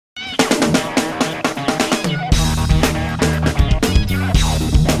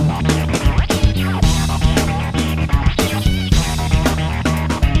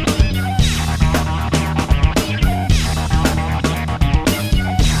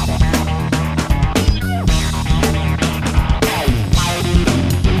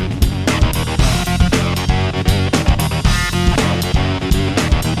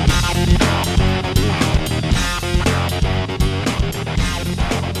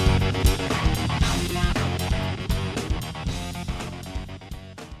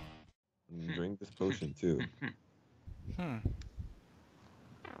potion too.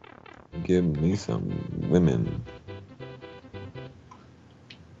 Give me some women.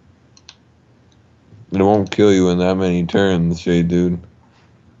 It won't kill you in that many turns, Shade Dude.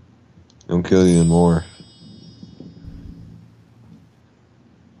 It'll kill you in more.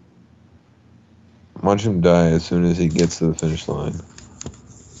 Watch him die as soon as he gets to the finish line.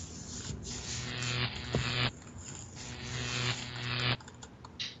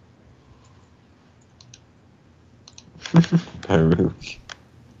 Baruch.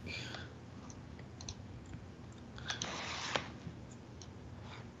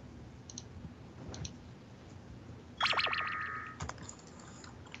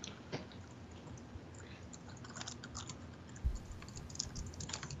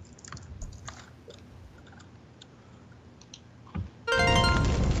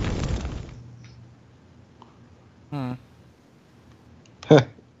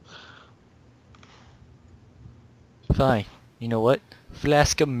 Fine. You know what?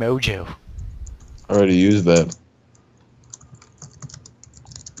 Flask of Mojo. I already used that.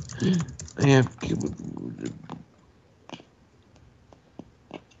 Yeah.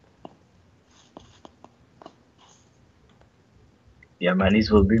 Yeah, monies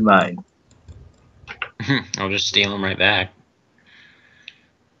will be mine. I'll just steal them right back.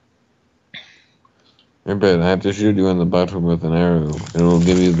 I bet I have to shoot you in the butt with an arrow. And it'll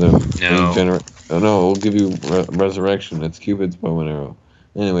give you the Oh no, it'll give you resurrection. It's Cupid's bow and arrow.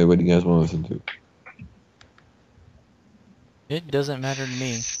 Anyway, what do you guys want to listen to? It doesn't matter to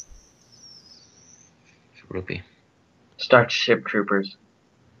me. Rupee. Starship Troopers.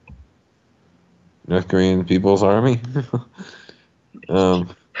 North Korean People's Army?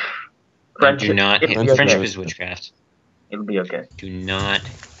 Friendship. Do not hit Okay. Friendship is witchcraft. It'll be okay. Do not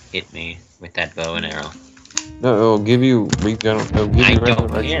hit me with that bow and arrow. No, it'll give you regeneration. I don't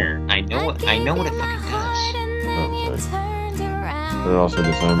care. I know what it fucking does. Oh, sorry. But it also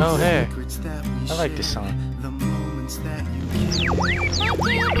disarms. Oh, hey. I like this song.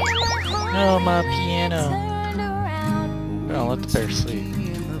 No, my piano. I'll let the bear sleep.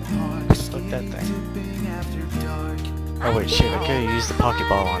 Just like that thing. Oh wait, shit, I could've used the pocket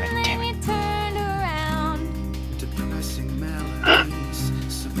ball on it. Damn it.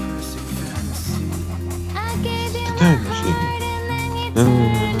 Time machine.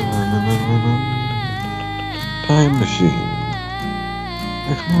 Time machine.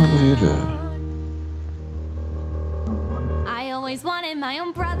 Explore the future. I always wanted my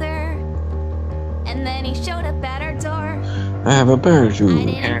own brother, and then he showed up at our door. I have a I parachute.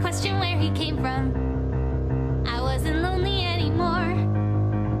 didn't question where he came from. I wasn't lonely anymore.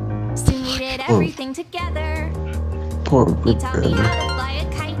 Soon we did everything together. Poor He taught me Ripper. how to fly a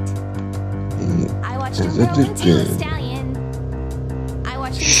kite. I watched him Is grow it into a good? stallion. I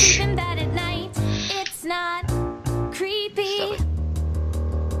watched him sleep in bed at night. It's not creepy.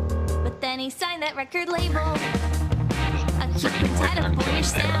 But then he signed that record label. A cute tied up for your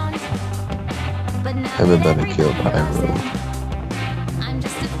sound. But now Everybody that killed everyone loves Pyro. him, I'm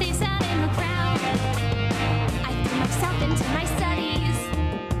just a face out in the crowd. I threw myself into my studies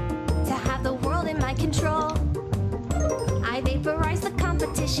to have the world in my control. I vaporize the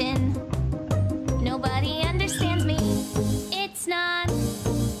competition. Nobody understands me. It's not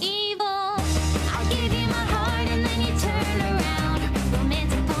evil. I gave you my heart and then you turned around.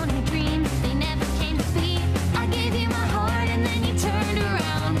 Romantic pony dreams, they never came to be. I gave you my heart and then you turned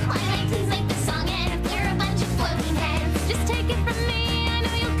around. Why don't please make the song end? We're a bunch of floating heads. Just take it from me, I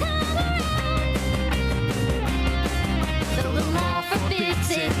know you'll come around. So the law forbids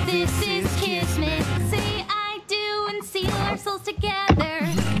it. This is Kismet. Say I do and seal our souls together.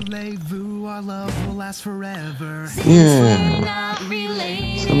 Our love will last forever. Yeah.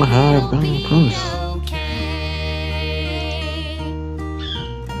 Somehow I've gone close.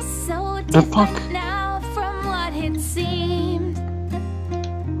 So The fuck? different now from what it seemed.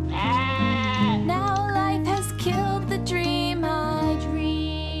 Now life has killed the dream I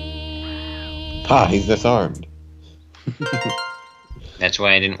dreamed. Ah, he's disarmed. That's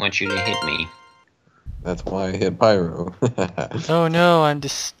why I didn't want you to hit me. That's why I hit Pyro. Oh no, I'm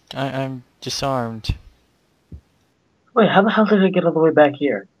disarmed. Wait, how the hell did I get all the way back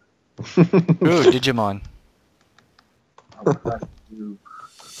here? Ooh, Digimon. Oh, fuck you.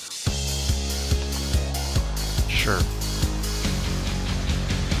 Sure.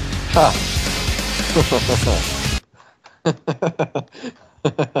 Ha!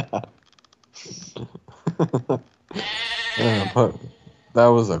 Yeah, but that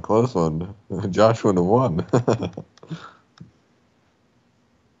was a close one. Josh would have won.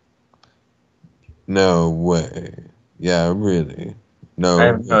 No way. Yeah, really. No I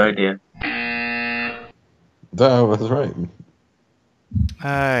have no way. idea. That was right.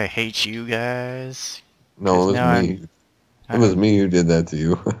 I hate you guys. No, 'Cause it was now me. It was me who did that to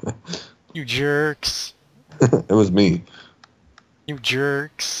you. You jerks. It was me. You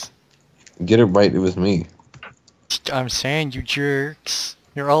jerks. Get it right, it was me. I'm saying you jerks.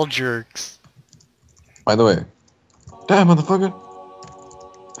 You're all jerks. By the way. Damn, motherfucker!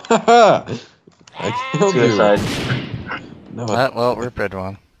 Haha! I killed you! Suicide. No, Well, Rip Red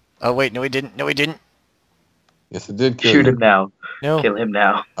won. Oh wait, no he didn't. No he didn't. yes, it did kill Shoot you. him now. No. Kill him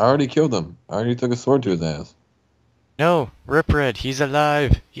now. I already killed him. I already took a sword to his ass. No, Rip Red, he's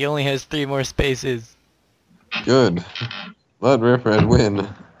alive. He only has 3 more spaces. Good. Let Rip Red win.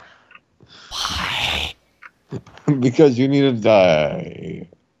 Why? Because you need to die.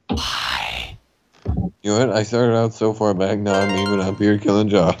 Why? You know what? I started out so far back, now I'm even up here killing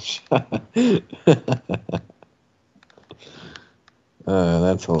Josh. That's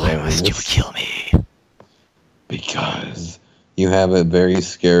Why must you hilarious. kill me? Because you have a very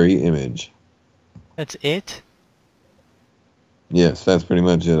scary image. That's it? Yes, that's pretty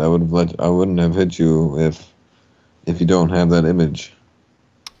much it. I wouldn't have hit you if you don't have that image.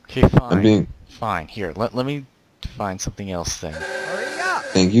 Okay, fine. I'm being Fine. Here, let me find something else then.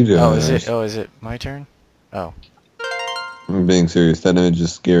 Thank you, Josh. Is it my turn? Oh. I'm being serious. That image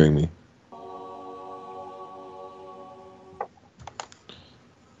is scaring me.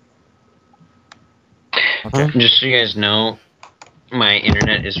 Okay. Just so you guys know, my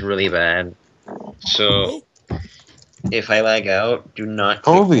internet is really bad. So, if I lag out, do not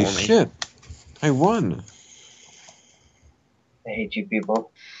click Holy for me. shit! I won. I hate you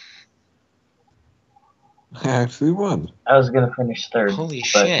people. I actually won. I was gonna finish third, Holy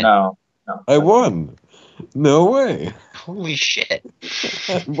but shit. no. I won. No way. Holy shit.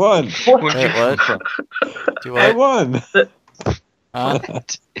 I won. What? Where'd Wait, you come what? from? Do I what? won. Huh?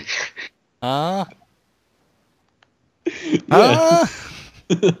 What? Huh? Yes. Huh?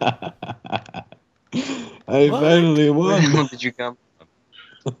 I What? finally Where the hell won. did you come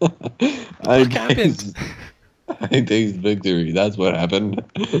I What happened? taste victory. That's what happened.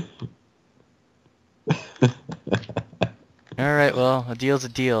 Alright, well, a deal's a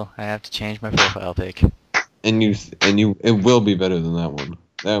deal. I have to change my profile pic. and it will be better than that one.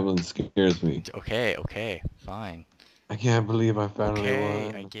 That one scares me. Okay, fine. I can't believe I finally Okay,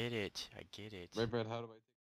 I won. get it. Right, Brett, how do I